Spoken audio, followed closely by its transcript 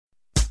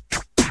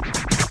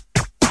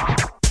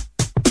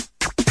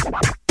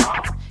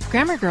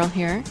Grammar Girl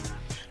here.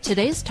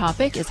 Today's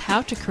topic is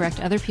how to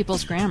correct other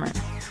people's grammar.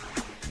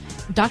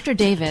 Dr.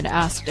 David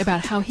asked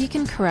about how he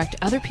can correct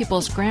other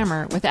people's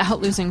grammar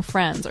without losing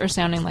friends or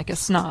sounding like a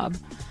snob.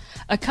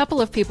 A couple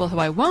of people who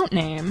I won't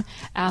name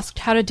asked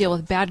how to deal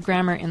with bad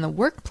grammar in the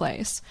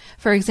workplace.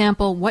 For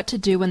example, what to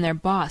do when their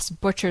boss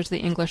butchers the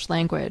English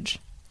language.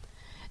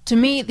 To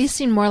me, these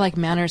seem more like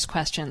manners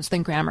questions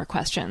than grammar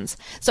questions,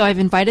 so I've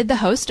invited the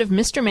host of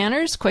Mr.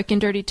 Manners' Quick and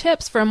Dirty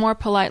Tips for a More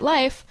Polite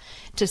Life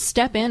to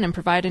step in and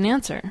provide an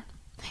answer.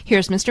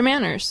 Here's Mr.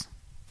 Manners.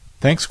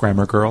 Thanks,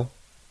 Grammar Girl.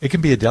 It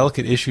can be a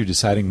delicate issue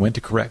deciding when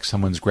to correct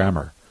someone's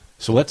grammar,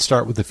 so let's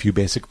start with a few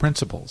basic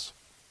principles.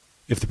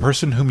 If the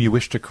person whom you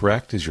wish to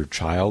correct is your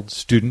child,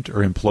 student,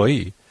 or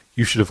employee,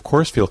 you should of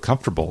course feel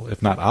comfortable,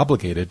 if not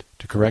obligated,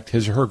 to correct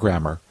his or her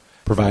grammar,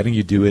 providing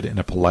you do it in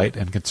a polite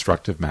and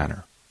constructive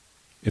manner.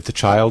 If the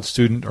child,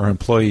 student, or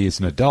employee is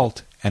an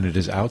adult and it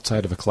is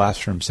outside of a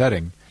classroom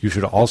setting, you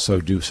should also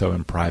do so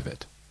in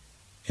private.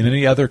 In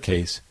any other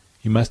case,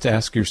 you must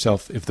ask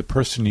yourself if the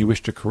person you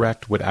wish to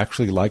correct would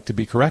actually like to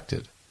be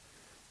corrected.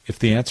 If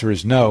the answer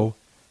is no,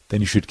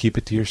 then you should keep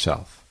it to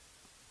yourself.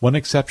 One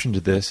exception to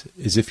this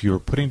is if you are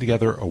putting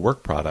together a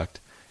work product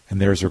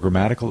and there is a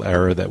grammatical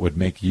error that would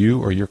make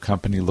you or your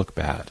company look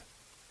bad.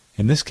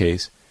 In this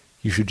case,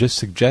 you should just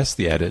suggest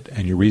the edit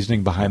and your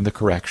reasoning behind the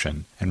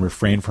correction and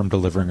refrain from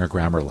delivering a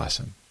grammar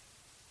lesson.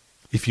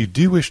 If you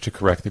do wish to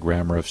correct the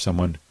grammar of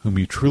someone whom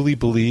you truly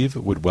believe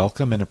would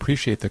welcome and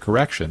appreciate the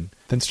correction,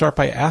 then start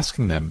by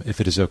asking them if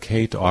it is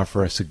okay to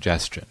offer a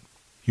suggestion.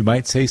 You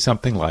might say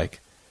something like,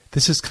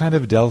 "This is kind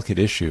of a delicate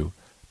issue,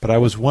 but I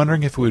was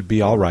wondering if it would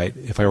be all right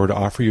if I were to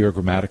offer you a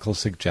grammatical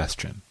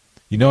suggestion.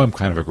 You know I'm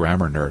kind of a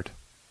grammar nerd."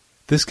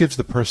 This gives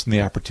the person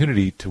the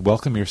opportunity to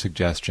welcome your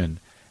suggestion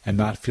and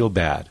not feel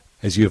bad,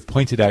 as you have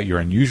pointed out your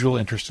unusual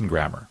interest in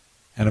grammar.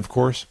 And of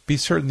course, be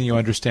certain that you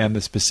understand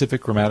the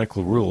specific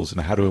grammatical rules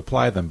and how to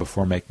apply them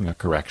before making a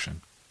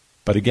correction.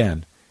 But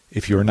again,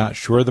 if you are not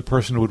sure the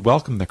person would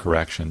welcome the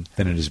correction,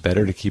 then it is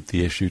better to keep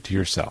the issue to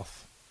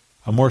yourself.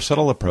 A more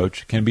subtle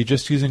approach can be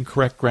just using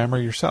correct grammar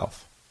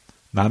yourself.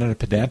 Not in a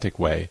pedantic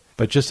way,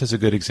 but just as a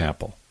good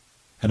example.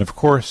 And of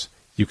course,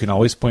 you can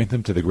always point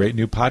them to the great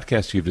new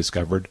podcast you've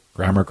discovered,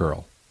 Grammar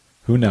Girl.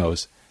 Who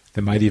knows,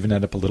 they might even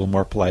end up a little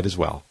more polite as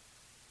well.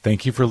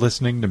 Thank you for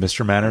listening to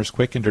Mr. Manners'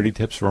 Quick and Dirty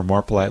Tips for a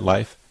More Polite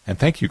Life, and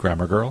thank you,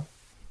 Grammar Girl.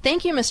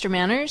 Thank you, Mr.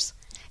 Manners.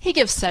 He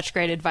gives such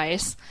great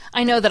advice.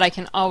 I know that I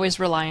can always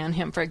rely on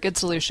him for a good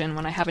solution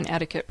when I have an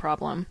etiquette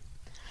problem.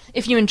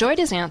 If you enjoyed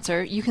his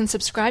answer, you can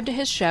subscribe to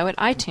his show at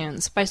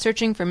iTunes by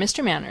searching for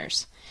Mr.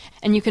 Manners,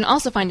 and you can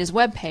also find his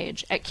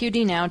webpage at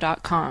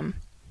qdnow.com.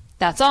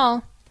 That's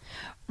all.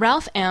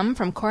 Ralph M.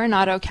 from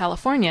Coronado,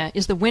 California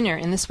is the winner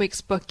in this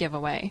week's book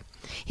giveaway.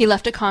 He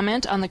left a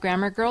comment on the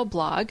Grammar Girl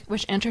blog,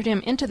 which entered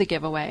him into the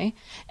giveaway,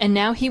 and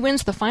now he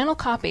wins the final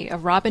copy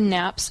of Robin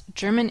Knapp's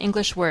German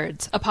English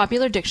Words, a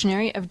popular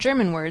dictionary of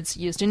German words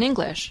used in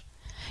English.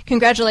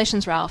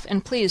 Congratulations, Ralph,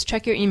 and please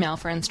check your email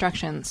for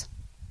instructions.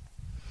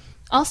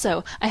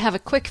 Also, I have a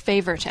quick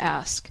favor to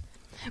ask.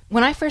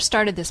 When I first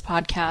started this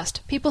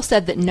podcast, people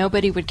said that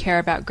nobody would care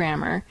about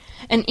grammar,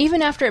 and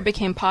even after it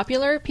became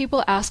popular,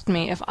 people asked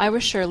me if I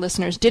was sure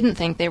listeners didn't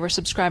think they were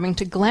subscribing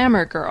to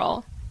Glamour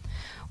Girl.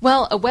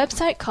 Well, a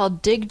website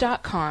called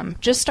Digg.com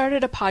just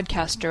started a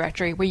podcast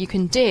directory where you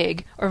can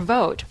dig or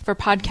vote for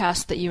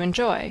podcasts that you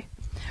enjoy.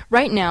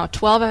 Right now,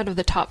 12 out of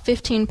the top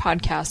 15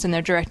 podcasts in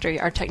their directory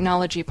are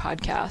technology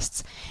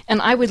podcasts,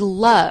 and I would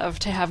love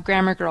to have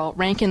Grammar Girl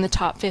rank in the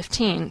top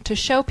 15 to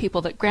show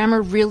people that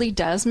grammar really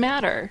does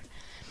matter.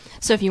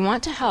 So if you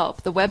want to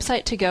help, the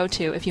website to go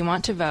to if you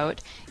want to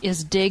vote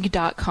is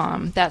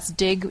Digg.com. That's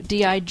Digg,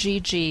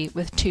 D-I-G-G,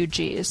 with 2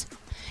 G's.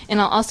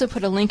 And I'll also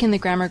put a link in the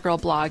Grammar Girl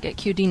blog at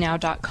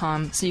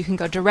qdnow.com so you can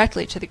go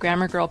directly to the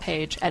Grammar Girl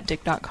page at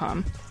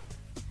Digg.com.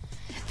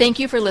 Thank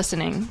you for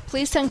listening.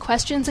 Please send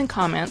questions and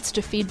comments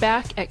to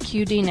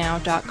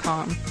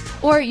feedback@qdnow.com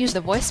or use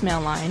the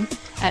voicemail line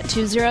at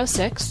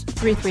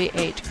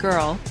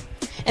 206-338-GIRL.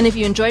 And if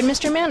you enjoyed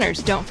Mr.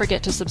 Manners, don't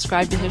forget to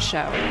subscribe to his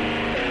show.